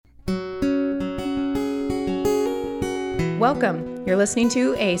Welcome. You're listening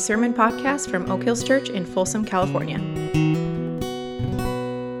to a sermon podcast from Oak Hills Church in Folsom, California.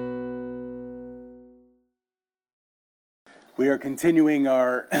 We are continuing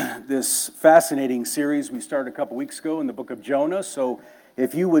our this fascinating series we started a couple weeks ago in the book of Jonah. So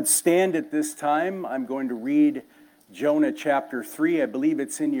if you would stand at this time, I'm going to read Jonah chapter 3. I believe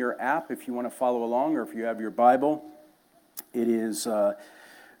it's in your app if you want to follow along, or if you have your Bible. It is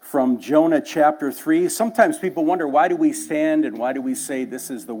from Jonah chapter 3. Sometimes people wonder, why do we stand and why do we say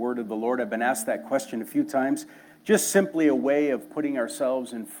this is the word of the Lord? I've been asked that question a few times. Just simply a way of putting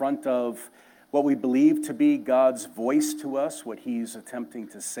ourselves in front of what we believe to be God's voice to us, what he's attempting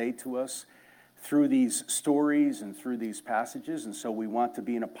to say to us through these stories and through these passages. And so we want to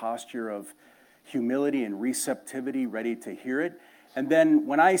be in a posture of humility and receptivity, ready to hear it. And then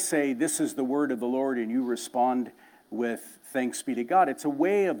when I say this is the word of the Lord and you respond with thanks be to God, it's a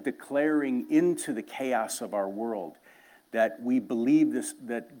way of declaring into the chaos of our world that we believe this,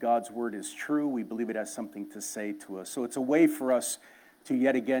 that God's word is true. We believe it has something to say to us. So it's a way for us to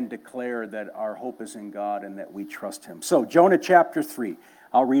yet again declare that our hope is in God and that we trust him. So Jonah chapter 3,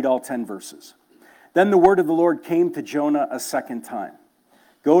 I'll read all 10 verses. Then the word of the Lord came to Jonah a second time.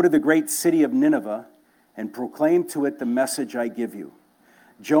 Go to the great city of Nineveh and proclaim to it the message I give you.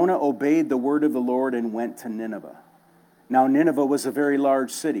 Jonah obeyed the word of the Lord and went to Nineveh. Now Nineveh was a very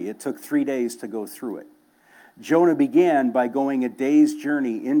large city. It took 3 days to go through it. Jonah began by going a day's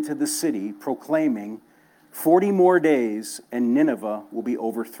journey into the city, proclaiming, 40 more days and Nineveh will be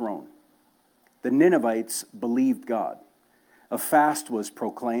overthrown. The Ninevites believed God. A fast was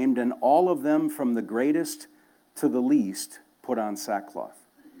proclaimed, and all of them, from the greatest to the least, put on sackcloth.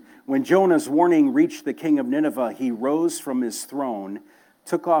 When Jonah's warning reached the king of Nineveh, he rose from his throne,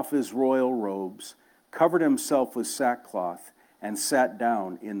 took off his royal robes, covered himself with sackcloth, and sat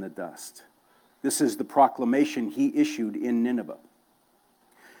down in the dust. This is the proclamation he issued in Nineveh.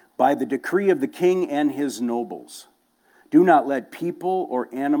 By the decree of the king and his nobles, do not let people or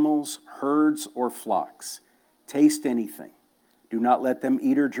animals, herds or flocks taste anything. Do not let them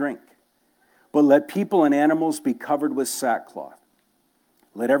eat or drink. But let people and animals be covered with sackcloth.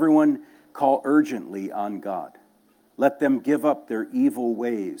 Let everyone call urgently on God. Let them give up their evil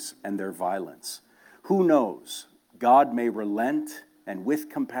ways and their violence. Who knows? God may relent and with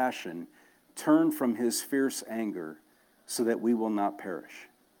compassion turn from his fierce anger so that we will not perish.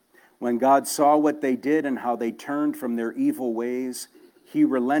 When God saw what they did and how they turned from their evil ways, he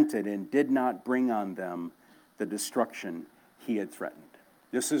relented and did not bring on them the destruction he had threatened.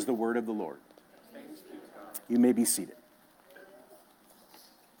 This is the word of the Lord. You may be seated.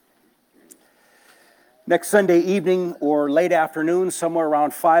 Next Sunday evening or late afternoon, somewhere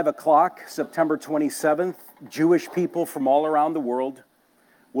around 5 o'clock, September 27th, Jewish people from all around the world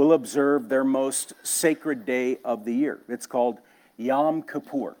will observe their most sacred day of the year. It's called Yom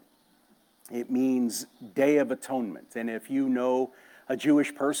Kippur. It means Day of Atonement. And if you know a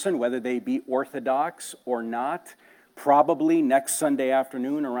Jewish person, whether they be Orthodox or not, probably next Sunday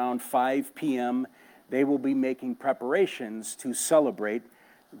afternoon around 5 p.m., they will be making preparations to celebrate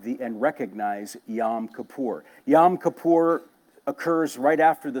and recognize Yom Kippur. Yom Kippur occurs right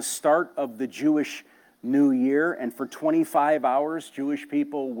after the start of the Jewish New Year, and for 25 hours, Jewish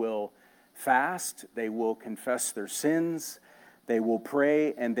people will fast, they will confess their sins, they will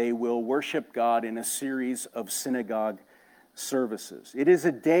pray, and they will worship God in a series of synagogue services. It is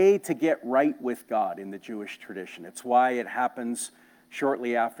a day to get right with God in the Jewish tradition. It's why it happens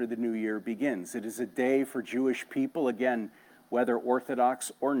shortly after the new year begins. It is a day for Jewish people, again, whether Orthodox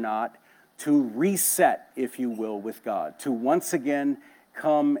or not, to reset, if you will, with God, to once again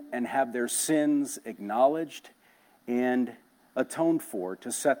come and have their sins acknowledged and atoned for,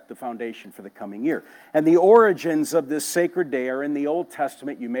 to set the foundation for the coming year. And the origins of this sacred day are in the Old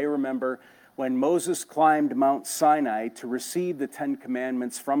Testament. You may remember when Moses climbed Mount Sinai to receive the Ten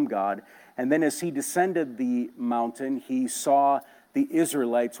Commandments from God, and then as he descended the mountain, he saw the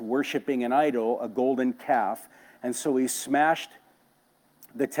Israelites worshiping an idol, a golden calf, and so he smashed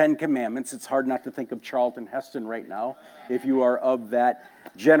the Ten Commandments. It's hard not to think of Charlton Heston right now, if you are of that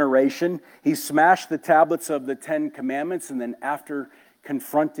generation. He smashed the tablets of the Ten Commandments, and then after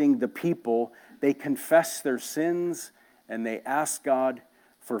confronting the people, they confessed their sins, and they asked God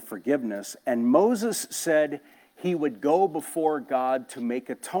for forgiveness. And Moses said he would go before God to make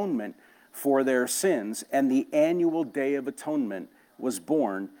atonement for their sins, and the annual Day of Atonement was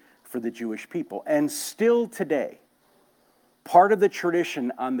born for the Jewish people. And still today, part of the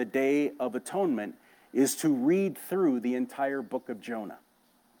tradition on the Day of Atonement is to read through the entire book of Jonah,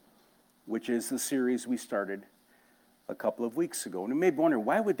 which is the series we started a couple of weeks ago. And you may wonder,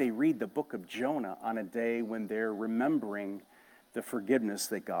 why would they read the book of Jonah on a day when they're remembering the forgiveness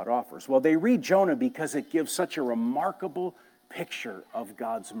that God offers? Well, they read Jonah because it gives such a remarkable picture of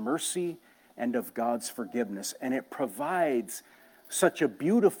God's mercy and of God's forgiveness. And it provides such a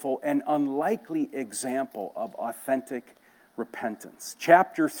beautiful and unlikely example of authentic repentance.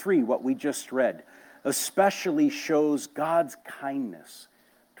 Chapter 3, what we just read, especially shows God's kindness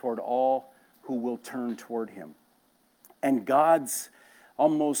toward all who will turn toward him, and God's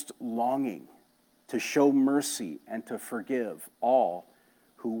almost longing to show mercy and to forgive all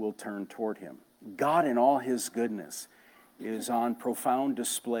who will turn toward him. God in all his goodness is on profound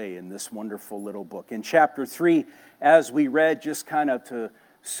display in this wonderful little book. In chapter 3, as we read, just kind of to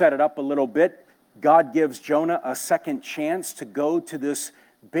set it up a little bit, God gives Jonah a second chance to go to this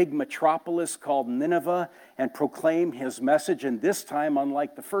big metropolis called Nineveh and proclaim his message. And this time,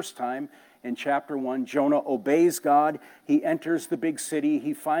 unlike the first time, in chapter 1, Jonah obeys God. He enters the big city.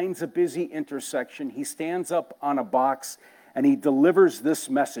 He finds a busy intersection. He stands up on a box and he delivers this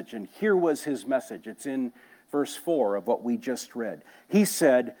message. And here was his message. It's in verse 4 of what we just read. He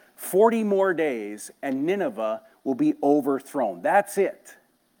said, 40 more days and Nineveh will be overthrown. That's it.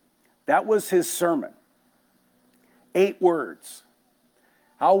 That was his sermon. 8 words.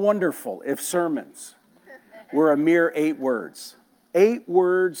 How wonderful if sermons were a mere 8 words. 8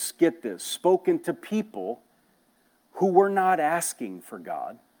 words, get this, spoken to people who were not asking for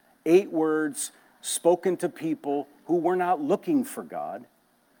God. 8 words spoken to people who were not looking for God.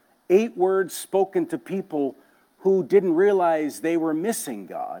 8 words spoken to people who didn't realize they were missing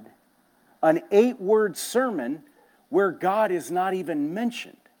God. An 8-word sermon where God is not even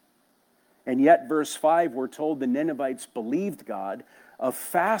mentioned. And yet, verse 5, we're told the Ninevites believed God. A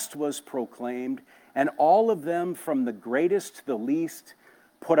fast was proclaimed, and all of them, from the greatest to the least,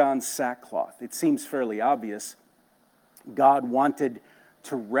 put on sackcloth. It seems fairly obvious. God wanted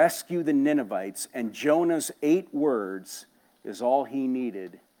to rescue the Ninevites, and Jonah's 8 words is all he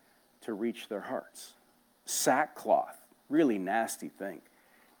needed to reach their hearts. Sackcloth, really nasty thing.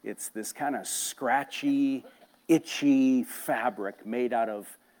 It's this kind of scratchy, itchy fabric made out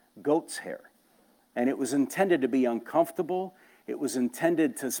of goat's hair. And it was intended to be uncomfortable. It was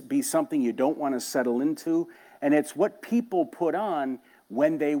intended to be something you don't want to settle into. And it's what people put on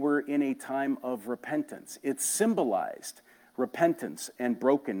when they were in a time of repentance. It symbolized repentance and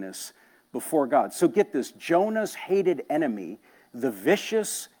brokenness before God. So get this, Jonah's hated enemy, the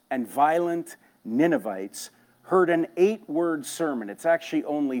vicious and violent Ninevites, heard an 8-word sermon. It's actually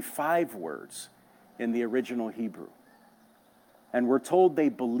only 5 words in the original Hebrew. And we're told they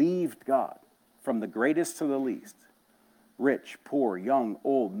believed God, from the greatest to the least. Rich, poor, young,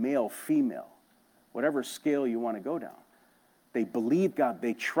 old, male, female, whatever scale you want to go down. They believed God.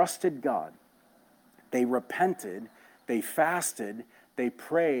 They trusted God. They repented. They fasted. They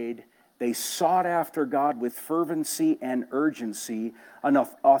prayed. They sought after God with fervency and urgency. An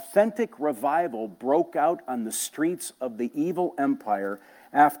authentic revival broke out on the streets of the evil empire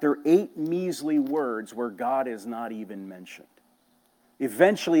after 8 measly words where God is not even mentioned.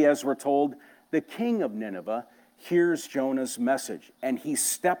 Eventually, as we're told, the king of Nineveh hears Jonah's message, and he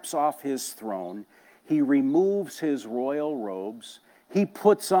steps off his throne. He removes his royal robes. He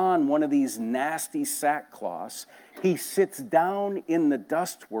puts on one of these nasty sackcloths. He sits down in the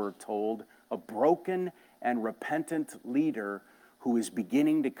dust, we're told, a broken and repentant leader who is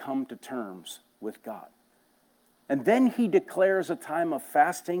beginning to come to terms with God. And then he declares a time of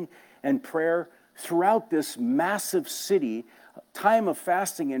fasting and prayer throughout this massive city, time of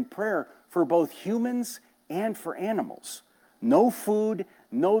fasting and prayer for both humans and for animals. No food,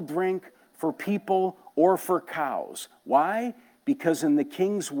 no drink for people or for cows. Why? Because in the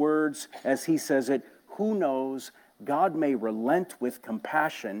king's words, as he says it, who knows, God may relent with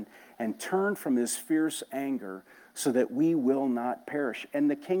compassion and turn from his fierce anger so that we will not perish.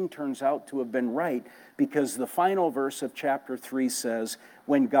 And the king turns out to have been right, because the final verse of chapter 3 says,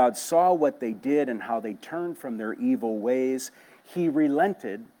 when God saw what they did and how they turned from their evil ways, he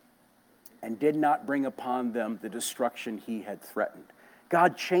relented and did not bring upon them the destruction he had threatened.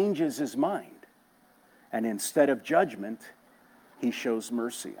 God changes his mind, and instead of judgment, he shows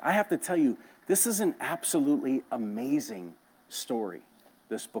mercy. I have to tell you, this is an absolutely amazing story,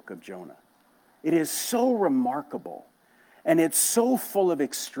 this book of Jonah. It is so remarkable, and it's so full of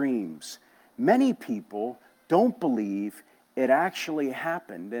extremes. Many people don't believe it actually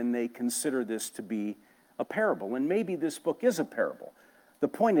happened, and they consider this to be a parable. And maybe this book is a parable. The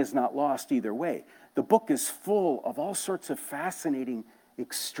point is not lost either way. The book is full of all sorts of fascinating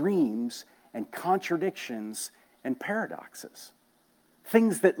extremes and contradictions and paradoxes.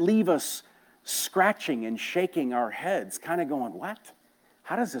 Things that leave us scratching and shaking our heads, kind of going, what?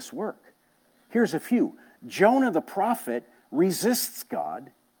 How does this work? Here's a few. Jonah the prophet resists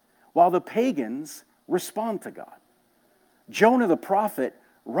God while the pagans respond to God. Jonah the prophet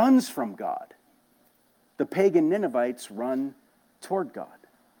runs from God. The pagan Ninevites run toward God.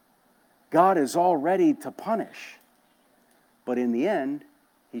 God is all ready to punish, but in the end,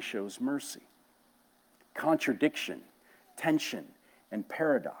 he shows mercy. Contradiction, tension, and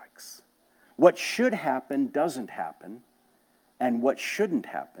paradox. What should happen doesn't happen, and what shouldn't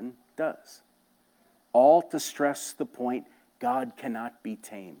happen does. All to stress the point, God cannot be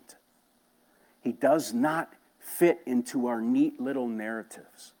tamed. He does not fit into our neat little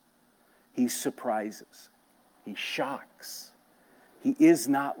narratives. He surprises. He shocks. He is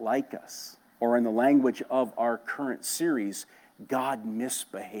not like us. Or in the language of our current series, God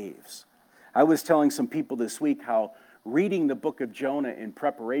misbehaves. I was telling some people this week how reading the book of Jonah in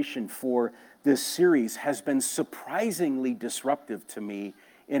preparation for this series has been surprisingly disruptive to me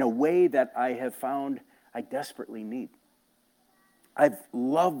in a way that I have found I desperately need. I've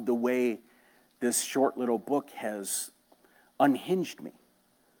loved the way this short little book has unhinged me.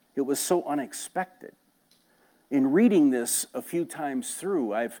 It was so unexpected. In reading this a few times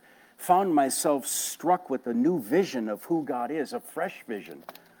through, I've found myself struck with a new vision of who God is, a fresh vision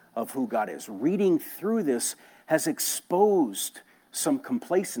of who God is. Reading through this has exposed some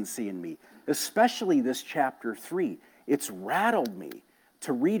complacency in me, especially this chapter 3. It's rattled me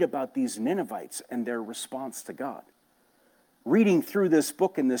to read about these Ninevites and their response to God. Reading through this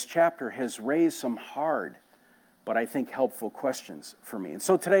book and this chapter has raised some hard, but I think helpful questions for me. And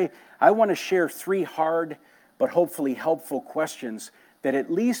so today, I want to share 3 hard, but hopefully helpful questions that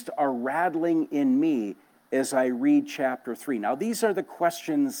at least are rattling in me as I read chapter 3. Now, these are the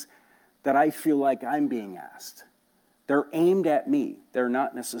questions that I feel like I'm being asked. They're aimed at me. They're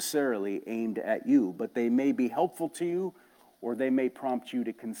not necessarily aimed at you, but they may be helpful to you, or they may prompt you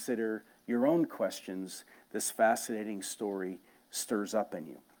to consider your own questions this fascinating story stirs up in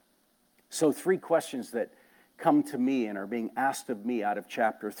you. So 3 questions that come to me and are being asked of me out of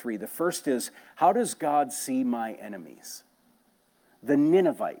chapter 3. The first is, how does God see my enemies? The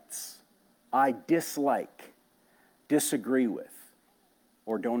Ninevites I dislike, disagree with,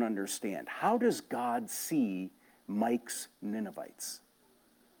 or don't understand. How does God see Mike's Ninevites?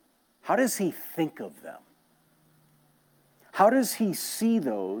 How does he think of them? How does he see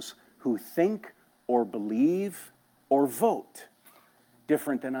those who think or believe or vote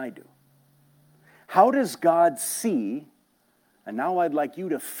different than I do? How does God see, and now I'd like you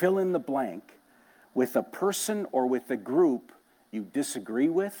to fill in the blank with a person or with a group you disagree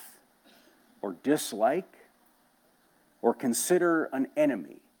with or dislike or consider an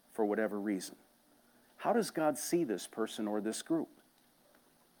enemy for whatever reason. How does God see this person or this group?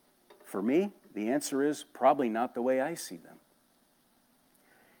 For me, the answer is probably not the way I see them.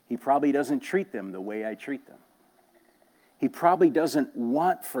 He probably doesn't treat them the way I treat them. He probably doesn't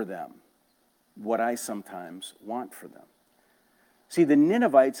want for them what I sometimes want for them. See, the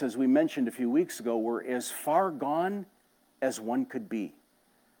Ninevites, as we mentioned a few weeks ago, were as far gone as one could be.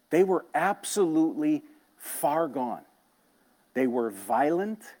 They were absolutely far gone. They were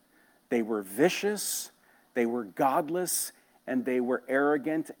violent, they were vicious, they were godless, and they were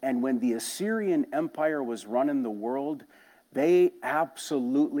arrogant. And when the Assyrian Empire was running the world, they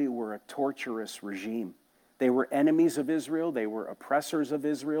absolutely were a torturous regime. They were enemies of Israel. They were oppressors of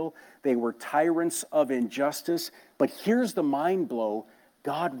Israel. They were tyrants of injustice. But here's the mind blow.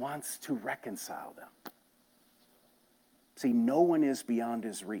 God wants to reconcile them. See, no one is beyond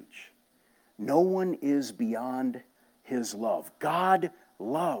his reach. No one is beyond his love. God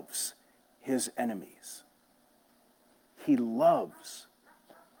loves his enemies. He loves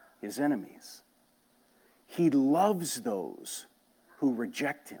his enemies. He loves those who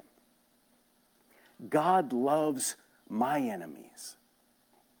reject him. God loves my enemies.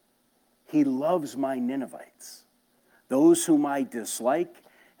 He loves my Ninevites, those whom I dislike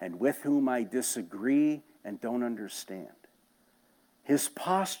and with whom I disagree and don't understand. His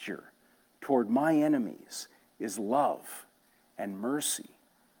posture toward my enemies is love and mercy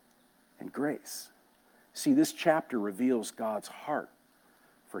and grace. See, this chapter reveals God's heart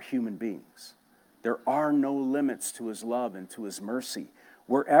for human beings. There are no limits to his love and to his mercy.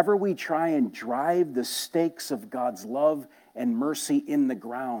 Wherever we try and drive the stakes of God's love and mercy in the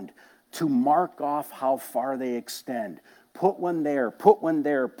ground to mark off how far they extend, put one there, put one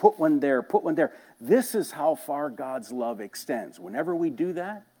there, put one there, put one there. This is how far God's love extends. Whenever we do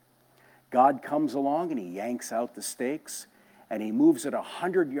that, God comes along and he yanks out the stakes and he moves it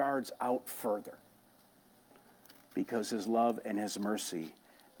 100 yards out further because his love and his mercy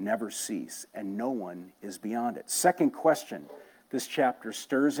never cease, and no one is beyond it. Second question this chapter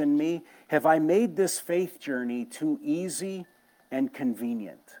stirs in me: have I made this faith journey too easy and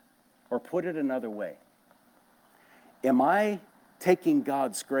convenient? Or put it another way, am I taking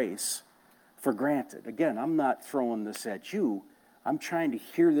God's grace for granted? Again, I'm not throwing this at you. I'm trying to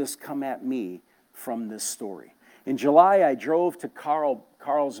hear this come at me from this story. In July, I drove to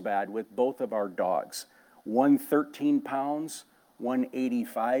Carlsbad with both of our dogs. One 13 pounds, one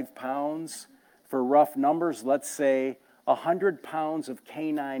 85 pounds. For rough numbers, let's say 100 pounds of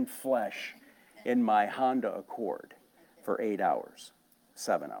canine flesh in my Honda Accord for 8 hours,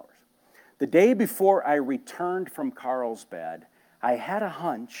 7 hours. The day before I returned from Carlsbad, I had a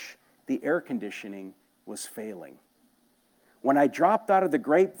hunch the air conditioning was failing. When I dropped out of the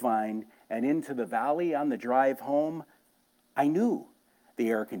Grapevine and into the valley on the drive home, I knew the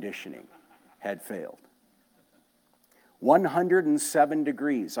air conditioning had failed. 107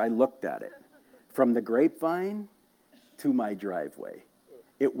 degrees, I looked at it, from the Grapevine to my driveway.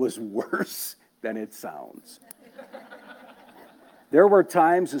 It was worse than it sounds. There were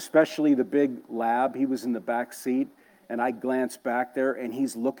times, especially the big lab, he was in the back seat, and I glanced back there, and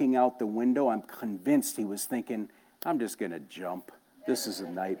he's looking out the window. I'm convinced he was thinking, I'm just going to jump. This is a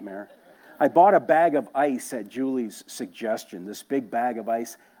nightmare. I bought a bag of ice at Julie's suggestion, this big bag of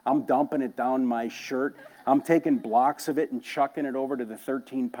ice. I'm dumping it down my shirt. I'm taking blocks of it and chucking it over to the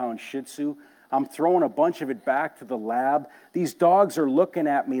 13-pound Shih Tzu. I'm throwing a bunch of it back to the lab. These dogs are looking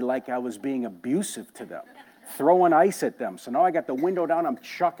at me like I was being abusive to them, throwing ice at them. So now I got the window down. I'm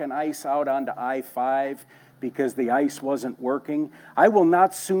chucking ice out onto I-5 because the ice wasn't working. I will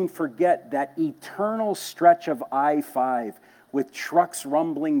not soon forget that eternal stretch of I-5 with trucks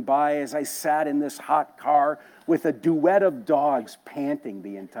rumbling by as I sat in this hot car with a duet of dogs panting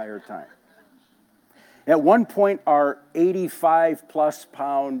the entire time. At one point, our 85-plus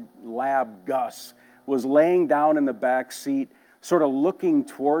pound lab Gus was laying down in the back seat, sort of looking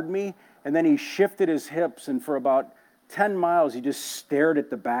toward me, and then he shifted his hips, and for about 10 miles, he just stared at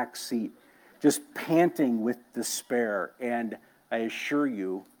the back seat, just panting with despair. And I assure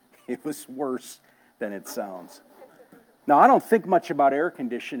you, it was worse than it sounds. Now, I don't think much about air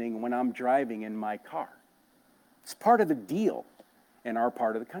conditioning when I'm driving in my car. It's part of the deal in our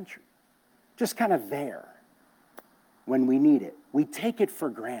part of the country. Just kind of there when we need it. We take it for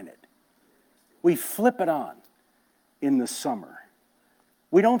granted. We flip it on in the summer.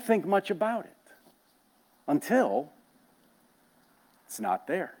 We don't think much about it until it's not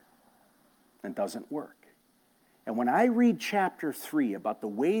there and doesn't work. And when I read chapter 3 about the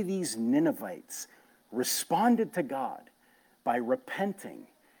way these Ninevites responded to God by repenting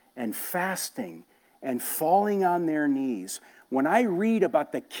and fasting and falling on their knees, when I read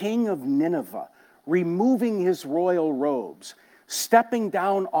about the king of Nineveh removing his royal robes, stepping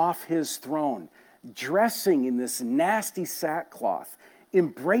down off his throne, dressing in this nasty sackcloth,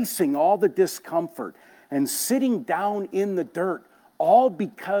 embracing all the discomfort, and sitting down in the dirt, all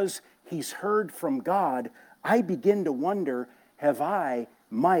because he's heard from God, I begin to wonder, have I,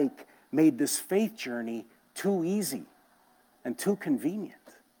 Mike, made this faith journey too easy and too convenient?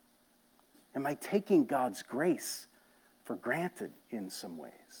 Am I taking God's grace for granted in some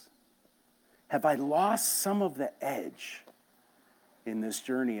ways? Have I lost some of the edge in this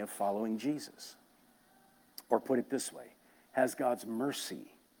journey of following Jesus? Or put it this way, has God's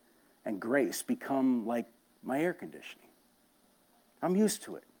mercy and grace become like my air conditioning? I'm used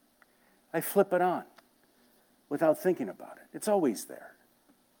to it. I flip it on without thinking about it. It's always there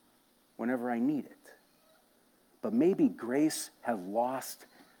whenever I need it. But maybe grace has lost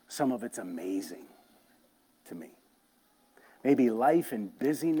some of its amazing to me. Maybe life and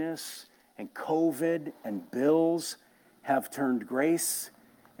busyness and COVID and bills have turned grace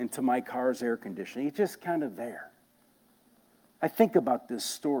into my car's air conditioning. It's just kind of there. I think about this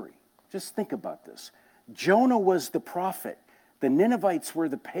story. Just think about this. Jonah was the prophet. The Ninevites were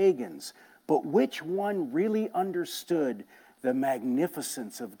the pagans. But which one really understood the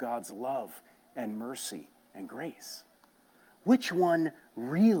magnificence of God's love and mercy and grace? Which one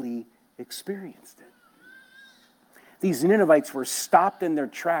really experienced it? These Ninevites were stopped in their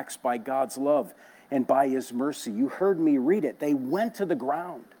tracks by God's love and by his mercy. You heard me read it. They went to the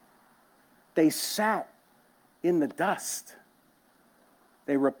ground. They sat in the dust.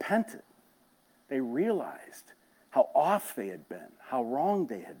 They repented. They realized how off they had been, how wrong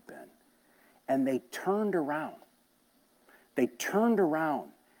they had been. And they turned around. They turned around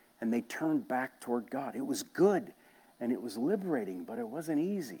and they turned back toward God. It was good and it was liberating, but it wasn't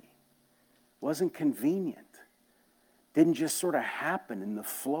easy. It wasn't convenient. Didn't just sort of happen in the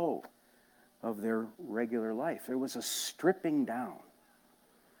flow of their regular life. There was a stripping down.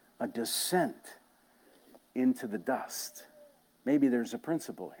 a descent into the dust. Maybe there's a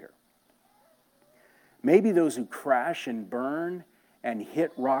principle here. Maybe those who crash and burn and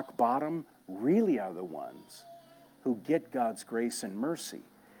hit rock bottom really are the ones who get God's grace and mercy.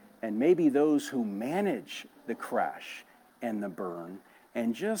 And maybe those who manage the crash and the burn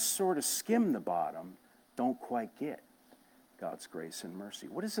and just sort of skim the bottom don't quite get God's grace and mercy.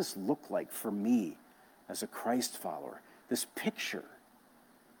 What does this look like for me as a Christ follower? This picture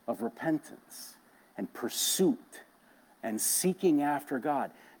of repentance and pursuit and seeking after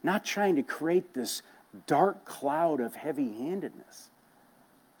God, not trying to create this dark cloud of heavy-handedness,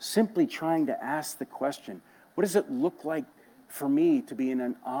 simply trying to ask the question, what does it look like for me to be in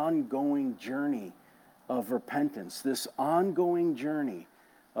an ongoing journey of repentance, this ongoing journey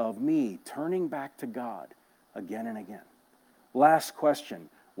of me turning back to God again and again? Last question,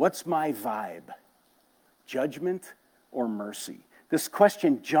 what's my vibe? Judgment or mercy? This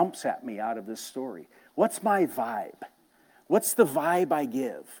question jumps at me out of this story. What's my vibe? What's the vibe I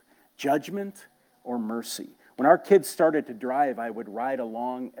give? Judgment or mercy? When our kids started to drive, I would ride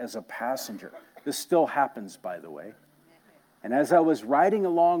along as a passenger. This still happens, by the way. And as I was riding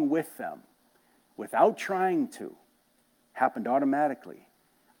along with them, without trying to, happened automatically,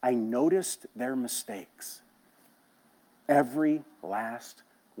 I noticed their mistakes. Every last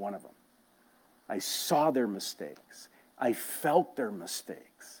one of them. I saw their mistakes. I felt their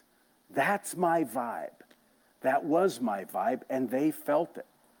mistakes. That's my vibe. That was my vibe, and they felt it.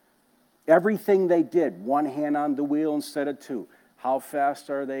 Everything they did, one hand on the wheel instead of two. How fast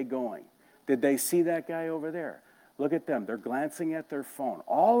are they going? Did they see that guy over there? Look at them. They're glancing at their phone.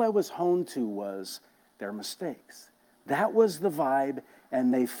 All I was honed to was their mistakes. That was the vibe,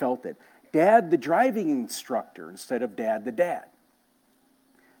 and they felt it. Dad, the driving instructor, instead of Dad, the dad.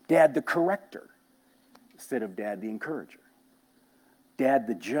 Dad, the corrector, instead of Dad, the encourager. Dad,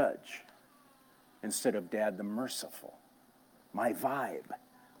 the judge, instead of Dad, the merciful. My vibe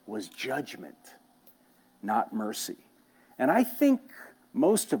was judgment, not mercy. And I think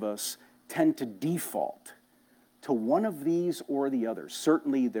most of us tend to default to one of these or the other.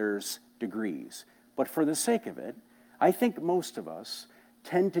 Certainly there's degrees. But for the sake of it, I think most of us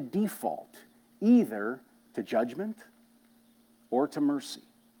tend to default either to judgment or to mercy.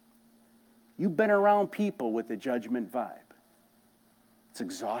 You've been around people with the judgment vibe. It's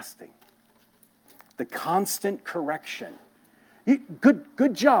exhausting. The constant correction.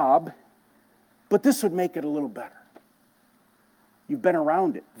 Good job, but this would make it a little better. You've been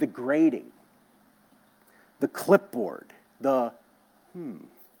around it. The grading, the clipboard, the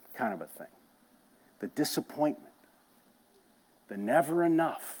kind of a thing. The disappointment, the never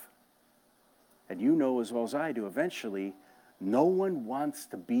enough. And you know as well as I do, eventually, no one wants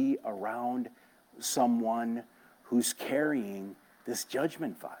to be around someone who's carrying this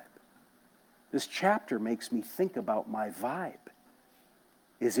judgment vibe. This chapter makes me think about my vibe.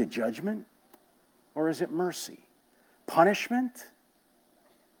 Is it judgment or is it mercy? Punishment?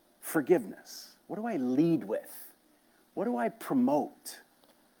 Forgiveness? What do I lead with? What do I promote?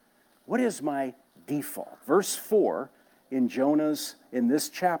 What is my default? Verse 4 in this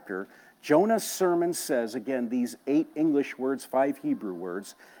chapter, Jonah's sermon says, again, these 8 English words, 5 Hebrew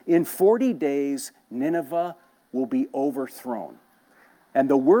words, in 40 days, Nineveh will be overthrown. And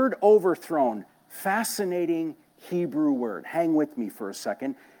the word overthrown, fascinating Hebrew word. Hang with me for a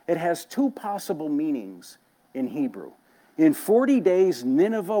second. It has 2 possible meanings in Hebrew. In 40 days,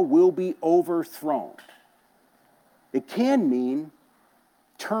 Nineveh will be overthrown. It can mean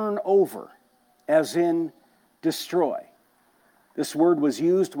turn over, as in destroy. This word was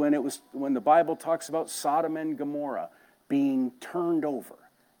used when the Bible talks about Sodom and Gomorrah being turned over,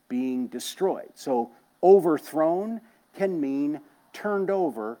 being destroyed. So overthrown can mean turned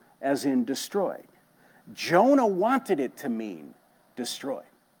over, as in destroyed. Jonah wanted it to mean destroyed.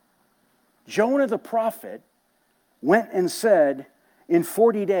 Jonah the prophet went and said, in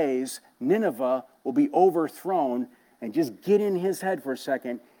 40 days, Nineveh will be overthrown. And just get in his head for a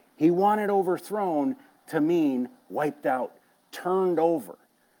second. He wanted overthrown to mean wiped out, turned over,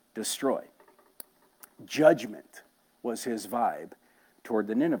 destroyed. Judgment was his vibe toward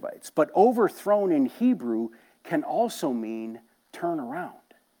the Ninevites. But overthrown in Hebrew can also mean turn around,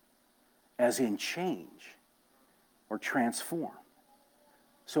 as in change or transform.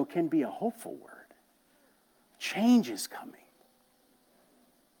 So it can be a hopeful word. Change is coming.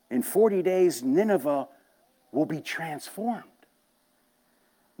 In 40 days, Nineveh will be transformed.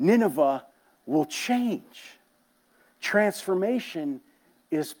 Nineveh will change. Transformation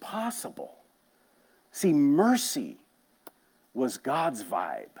is possible. See, mercy was God's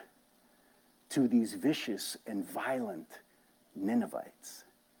vibe to these vicious and violent Ninevites.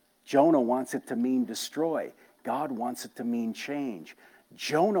 Jonah wants it to mean destroy. God wants it to mean change.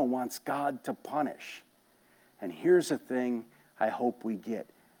 Jonah wants God to punish. And here's the thing I hope we get.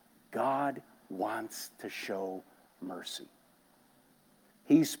 God wants to show mercy.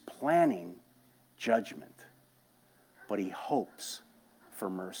 He's planning judgment, but he hopes for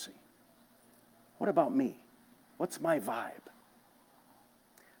mercy. What about me? What's my vibe?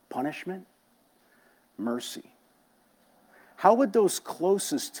 Punishment? Mercy. How would those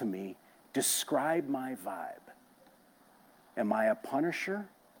closest to me describe my vibe? Am I a punisher,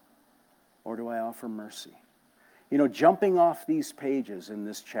 or do I offer mercy? You know, jumping off these pages in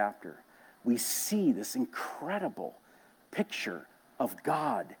this chapter, we see this incredible picture of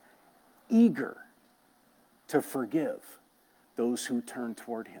God eager to forgive those who turn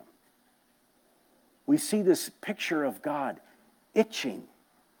toward him. We see this picture of God itching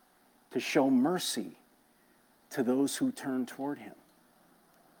to show mercy to those who turn toward him.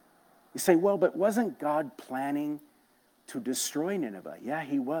 You say, well, but wasn't God planning to destroy Nineveh? Yeah,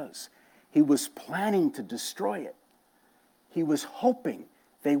 he was. He was planning to destroy it. He was hoping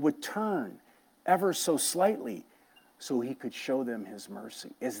they would turn ever so slightly so he could show them his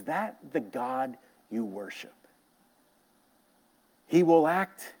mercy. Is that the God you worship? He will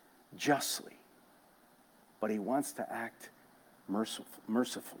act justly, but he wants to act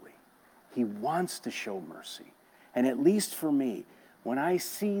mercifully. He wants to show mercy. And at least for me, when I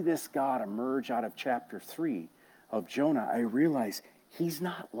see this God emerge out of chapter 3 of Jonah, I realize he's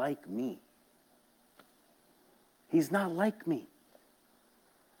not like me. He's not like me.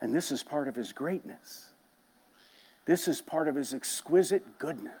 And this is part of his greatness. This is part of his exquisite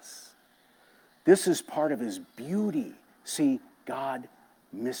goodness. This is part of his beauty. See, God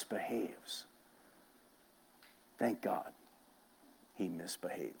misbehaves. Thank God he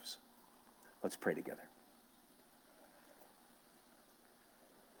misbehaves. Let's pray together.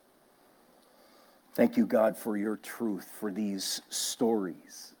 Thank you, God, for your truth, for these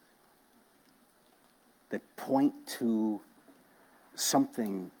stories that point to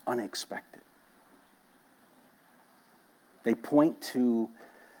something unexpected. They point to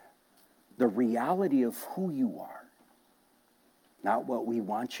the reality of who you are. Not what we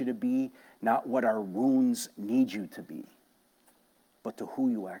want you to be, not what our wounds need you to be, but to who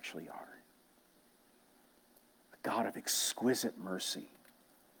you actually are. A God of exquisite mercy.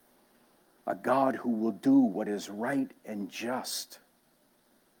 A God who will do what is right and just.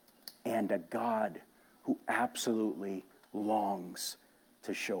 And a God who absolutely longs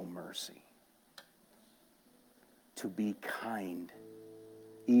to show mercy. To be kind,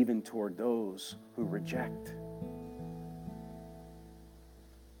 even toward those who reject.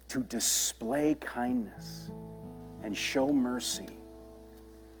 To display kindness and show mercy,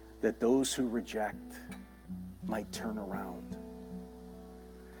 that those who reject might turn around.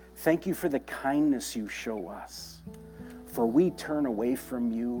 Thank you for the kindness you show us. For we turn away from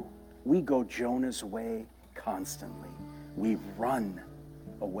you. We go Jonah's way constantly. We run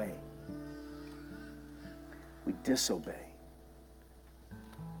away. We disobey.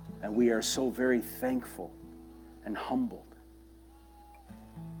 And we are so very thankful and humbled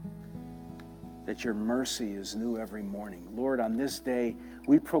that your mercy is new every morning. Lord, on this day,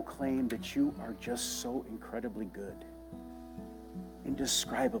 we proclaim that you are just so incredibly good,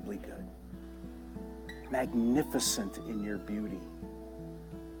 indescribably good, magnificent in your beauty,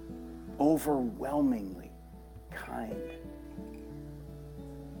 overwhelmingly kind.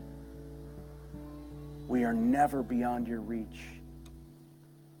 We are never beyond your reach,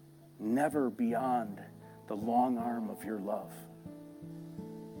 never beyond the long arm of your love.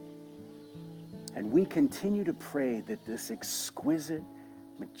 And we continue to pray that this exquisite,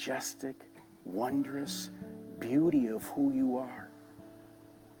 majestic, wondrous beauty of who you are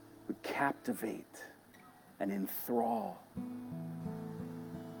would captivate and enthrall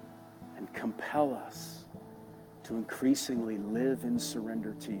and compel us to increasingly live in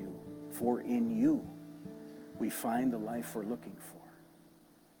surrender to you. For in you we find the life we're looking for.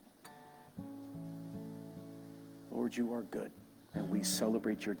 Lord, you are good, and we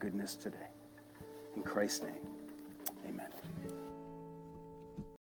celebrate your goodness today. In Christ's name, amen.